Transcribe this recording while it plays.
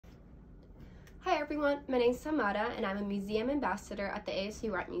Hi everyone, my name is Zamara and I'm a museum ambassador at the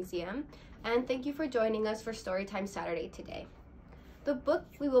ASU Art Museum, and thank you for joining us for Storytime Saturday today. The book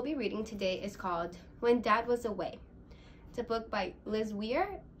we will be reading today is called When Dad Was Away. It's a book by Liz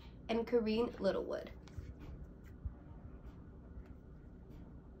Weir and Karin Littlewood.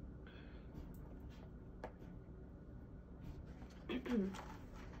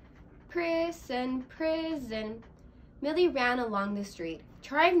 Prison, prison. Millie ran along the street,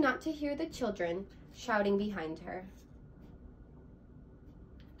 trying not to hear the children shouting behind her.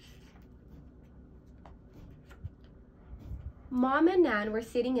 Mom and Nan were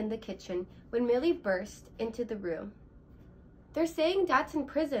sitting in the kitchen when Millie burst into the room. "They're saying Dad's in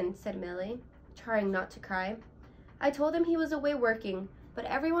prison," said Millie, trying not to cry. "I told him he was away working, but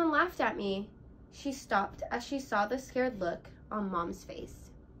everyone laughed at me." She stopped as she saw the scared look on Mom's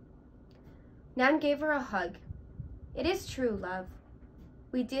face. Nan gave her a hug. "It is true, love.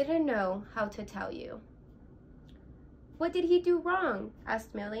 We didn't know how to tell you." "What did he do wrong?"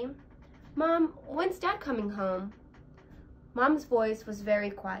 asked Millie. "Mom, when's Dad coming home?" Mom's voice was very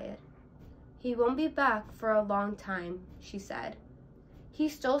quiet. "He won't be back for a long time," she said. "He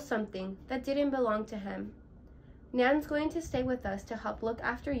stole something that didn't belong to him. Nan's going to stay with us to help look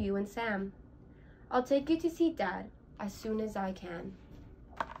after you and Sam. I'll take you to see Dad as soon as I can."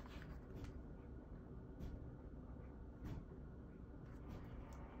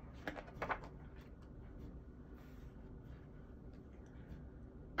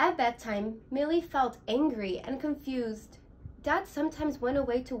 At bedtime, Millie felt angry and confused. Dad sometimes went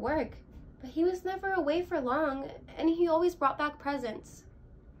away to work, but he was never away for long, and he always brought back presents.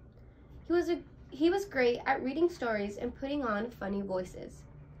 He was great at reading stories and putting on funny voices.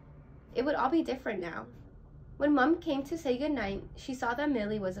 It would all be different now. When Mom came to say goodnight, she saw that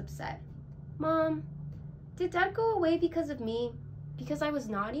Millie was upset. "Mom, did Dad go away because of me? Because I was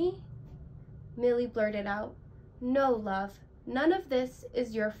naughty?" Millie blurted out, "No, love. None of this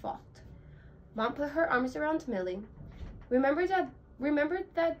is your fault." Mom put her arms around Millie. Remember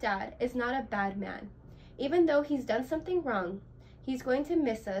that Dad is not a bad man. Even though he's done something wrong, he's going to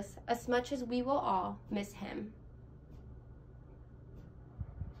miss us as much as we will all miss him."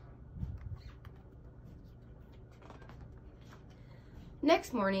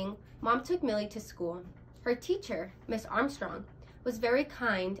 Next morning, Mom took Millie to school. Her teacher, Miss Armstrong, was very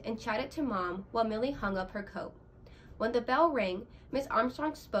kind and chatted to Mom while Millie hung up her coat. When the bell rang, Miss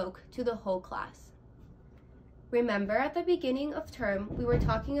Armstrong spoke to the whole class. "Remember at the beginning of term we were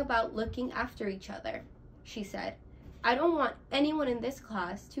talking about looking after each other," she said. "I don't want anyone in this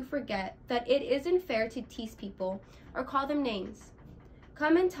class to forget that it isn't fair to tease people or call them names.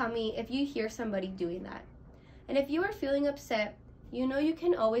 Come and tell me if you hear somebody doing that. And if you are feeling upset, you know you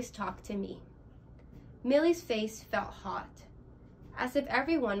can always talk to me." Millie's face felt hot, as if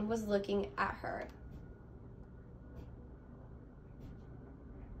everyone was looking at her.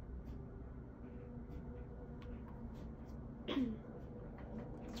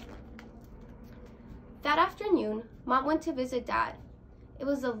 That afternoon, Mom went to visit Dad. It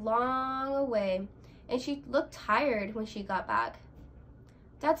was a long way, and she looked tired when she got back.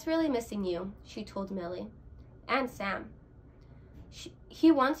 "Dad's really missing you," she told Millie. "And Sam.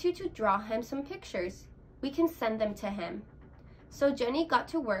 He wants you to draw him some pictures. We can send them to him." So Jenny got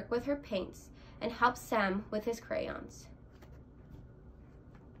to work with her paints and helped Sam with his crayons.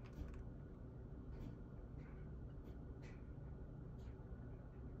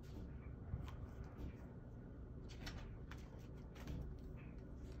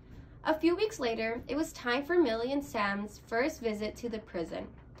 A few weeks later, it was time for Millie and Sam's first visit to the prison.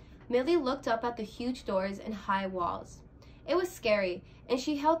 Millie looked up at the huge doors and high walls. It was scary, and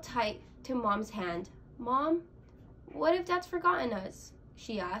she held tight to Mom's hand. "Mom, what if Dad's forgotten us?"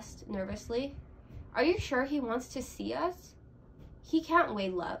 she asked nervously. "Are you sure he wants to see us?" "He can't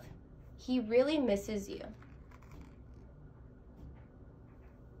wait, love. He really misses you."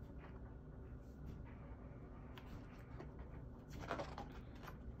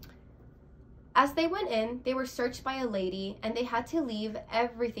 As they went in, they were searched by a lady, and they had to leave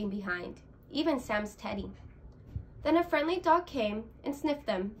everything behind, even Sam's teddy. Then a friendly dog came and sniffed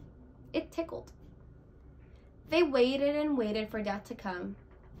them. It tickled. They waited and waited for Dad to come,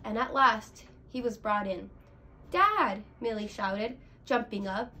 and at last he was brought in. "Dad!" Millie shouted, jumping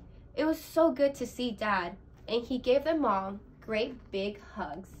up. It was so good to see Dad, and he gave them all great big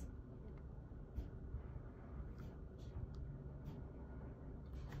hugs.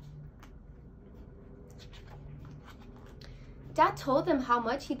 Dad told them how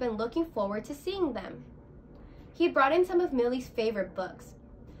much he'd been looking forward to seeing them. He brought in some of Millie's favorite books.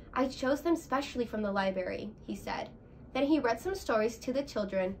 "I chose them specially from the library," he said. Then he read some stories to the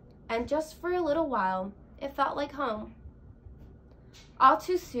children, and just for a little while, it felt like home. All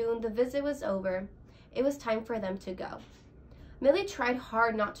too soon, the visit was over. It was time for them to go. Millie tried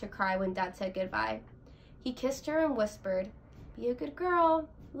hard not to cry when Dad said goodbye. He kissed her and whispered, "Be a good girl.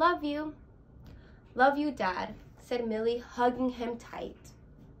 Love you." "Love you, Dad," said Millie, hugging him tight.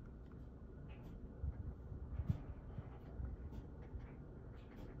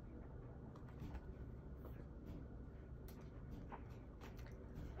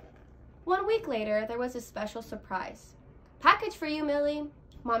 One week later, there was a special surprise. "Package for you, Millie."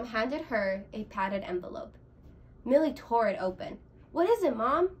 Mom handed her a padded envelope. Millie tore it open. "What is it,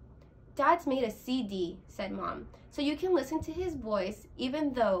 Mom?" "Dad's made a CD," said Mom, "so you can listen to his voice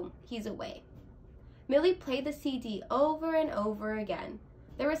even though he's away." Millie played the CD over and over again.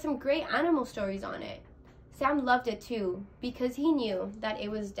 There were some great animal stories on it. Sam loved it too because he knew that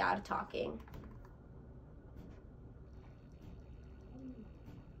it was Dad talking.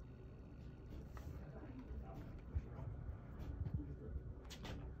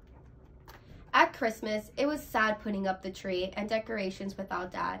 At Christmas, it was sad putting up the tree and decorations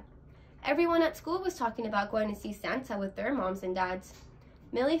without Dad. Everyone at school was talking about going to see Santa with their moms and dads.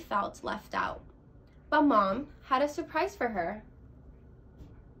 Millie felt left out. But Mom had a surprise for her.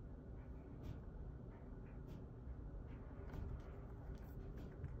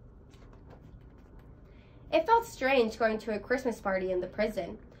 It felt strange going to a Christmas party in the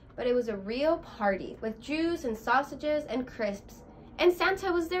prison, but it was a real party with juice and sausages and crisps, and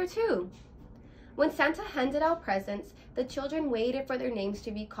Santa was there too. When Santa handed out presents, the children waited for their names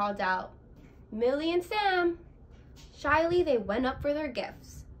to be called out. Millie and Sam. Shyly, they went up for their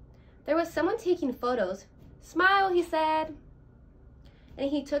gifts. There was someone taking photos. "Smile," he said. And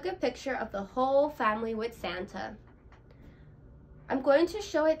he took a picture of the whole family with Santa. "I'm going to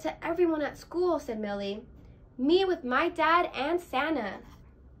show it to everyone at school," said Millie. "Me with my dad and Santa."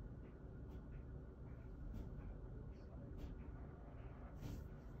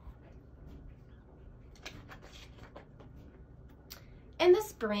 In the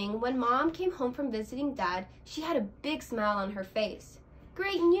spring, when Mom came home from visiting Dad, she had a big smile on her face.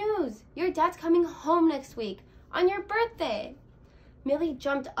 "Great news! Your dad's coming home next week, on your birthday!" Millie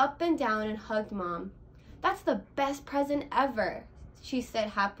jumped up and down and hugged Mom. "That's the best present ever," she said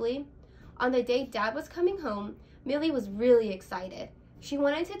happily. On the day Dad was coming home, Millie was really excited. She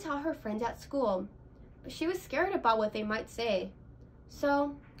wanted to tell her friends at school, but she was scared about what they might say.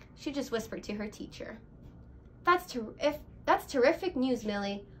 So she just whispered to her teacher, That's terrific news,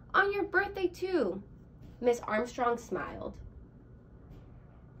 Millie. On your birthday, too." Miss Armstrong smiled.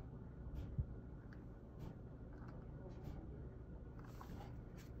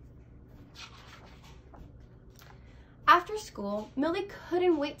 After school, Millie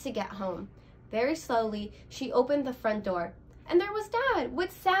couldn't wait to get home. Very slowly, she opened the front door, and there was Dad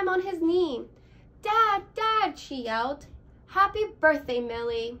with Sam on his knee. "Dad, Dad," she yelled. "Happy birthday,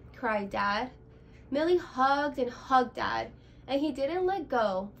 Millie," cried Dad. Millie hugged and hugged Dad, and he didn't let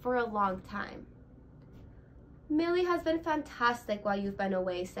go for a long time. "Millie has been fantastic while you've been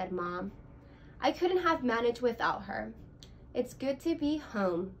away," said Mom. "I couldn't have managed without her." "It's good to be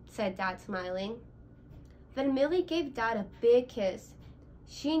home," said Dad, smiling. Then Millie gave Dad a big kiss.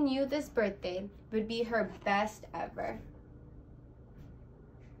 She knew this birthday would be her best ever.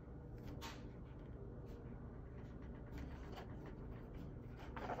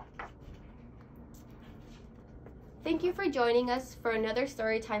 Thank you for joining us for another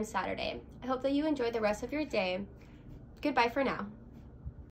Storytime Saturday. I hope that you enjoy the rest of your day. Goodbye for now.